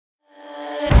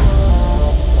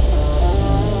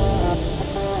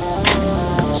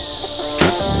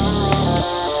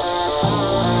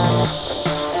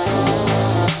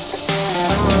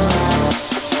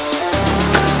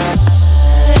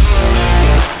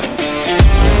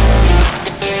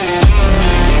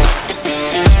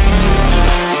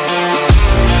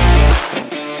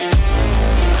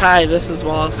Hi, this is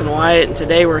Wallace and Wyatt, and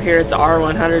today we're here at the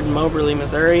R100 in Moberly,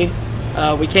 Missouri.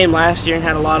 We came last year and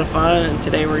had a lot of fun, and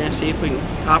today we're going to see if we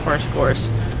can top our scores.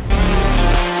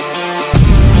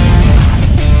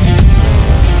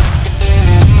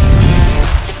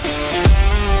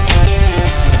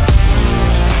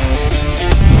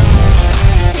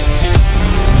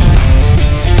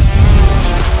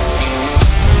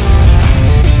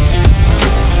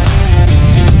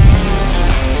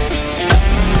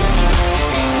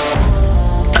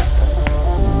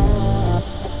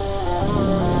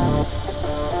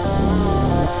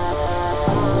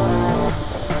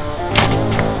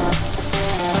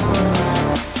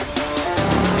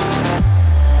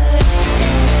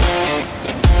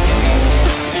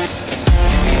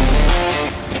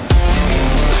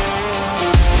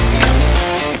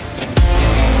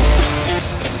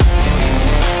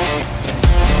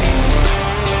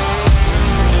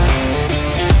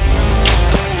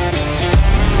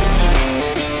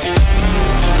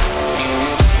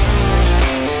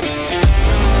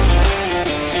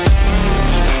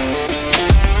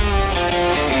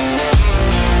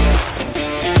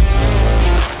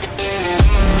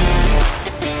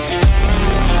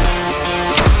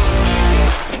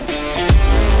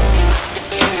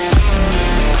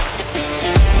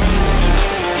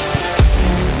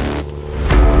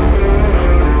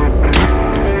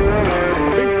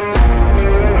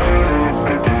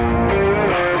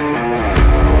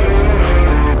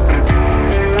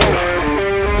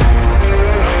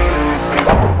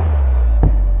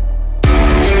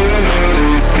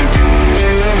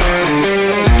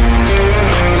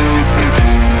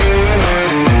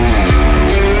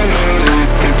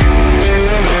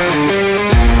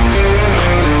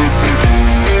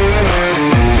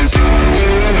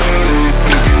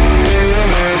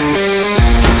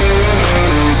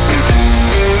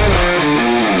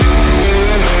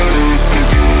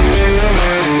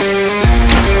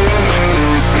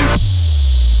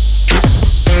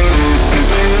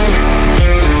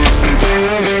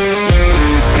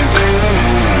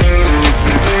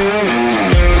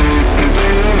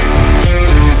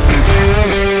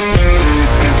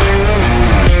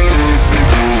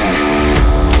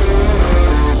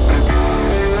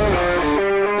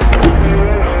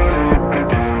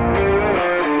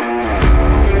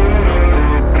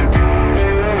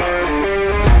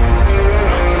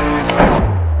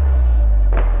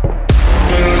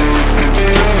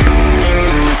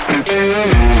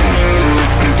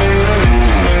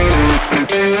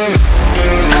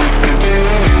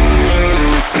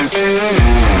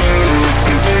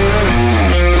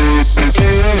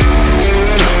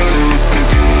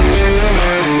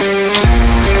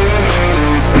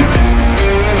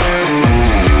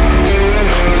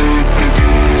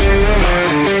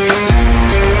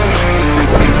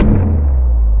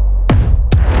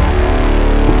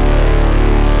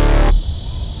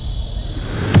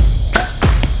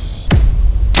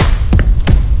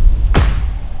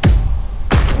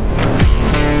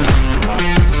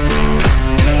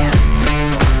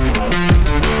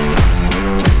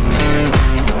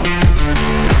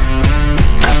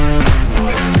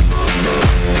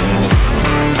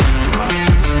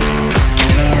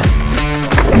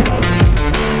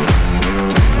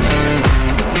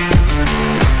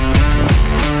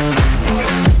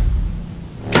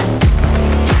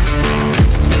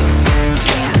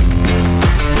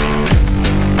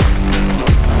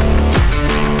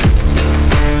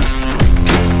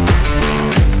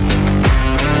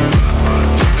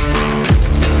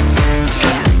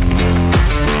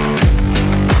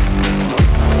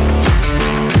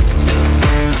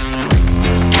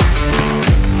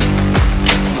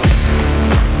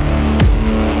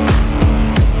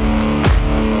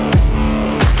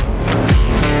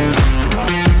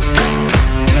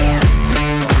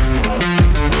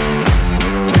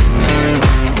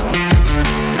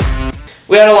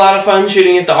 We had a lot of fun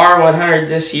shooting at the R100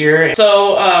 this year.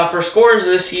 So for scores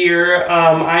this year,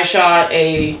 I shot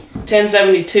a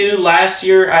 1072. Last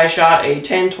year I shot a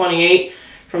 1028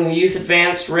 from the Youth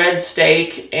Advanced Red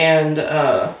Stake, and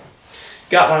got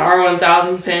my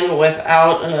R1000 pin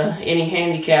without any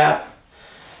handicap.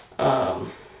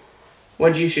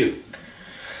 What'd you shoot?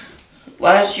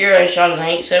 Last year I shot an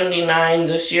 879.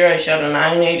 This year I shot a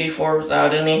 984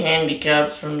 without any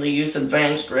handicaps from the Youth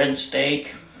Advanced Red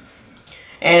Stake.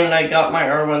 And I got my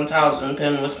R1000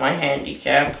 pin with my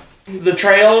handicap. The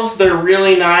trails, they're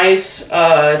really nice.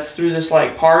 It's through this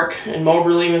like park in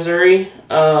Moberly, Missouri.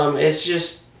 It's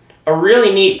just a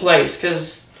really neat place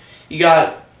because you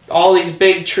got all these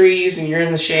big trees and you're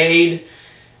in the shade.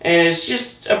 And it's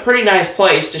just a pretty nice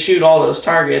place to shoot all those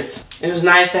targets. It was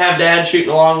nice to have Dad shooting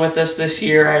along with us this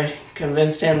year. I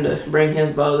convinced him to bring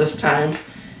his bow this time.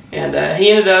 And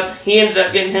he ended up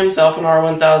getting himself an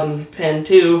R1000 pin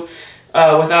too,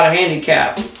 without a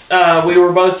handicap. We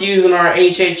were both using our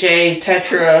HHA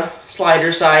Tetra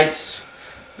slider sights.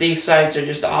 These sights are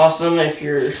just awesome.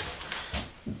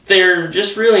 They're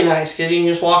just really nice because you can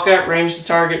just walk up, range the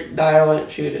target, dial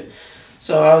it, shoot it.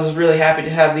 So I was really happy to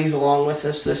have these along with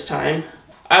us this time.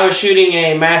 I was shooting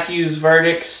a Matthews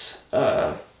Verdicts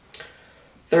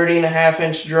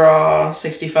 30.5-inch draw,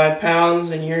 65 pounds,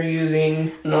 and you're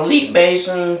using an Elite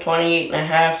Basin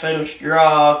 28.5-inch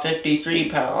draw, 53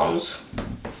 pounds.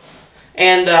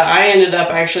 And I ended up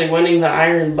actually winning the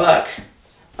Iron Buck,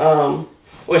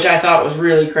 which I thought was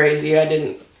really crazy. I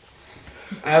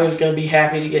was going to be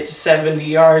happy to get to 70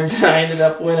 yards, and I ended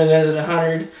up winning it at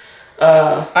 100.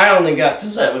 I only got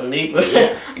to 70, but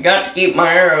I got to keep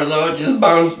my arrow, though. It just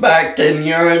bounced back 10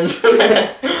 yards.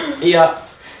 Yeah.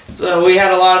 So we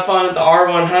had a lot of fun at the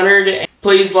R100.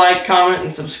 Please like, comment,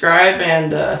 and subscribe,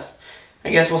 and I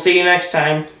guess we'll see you next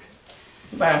time.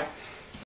 Bye.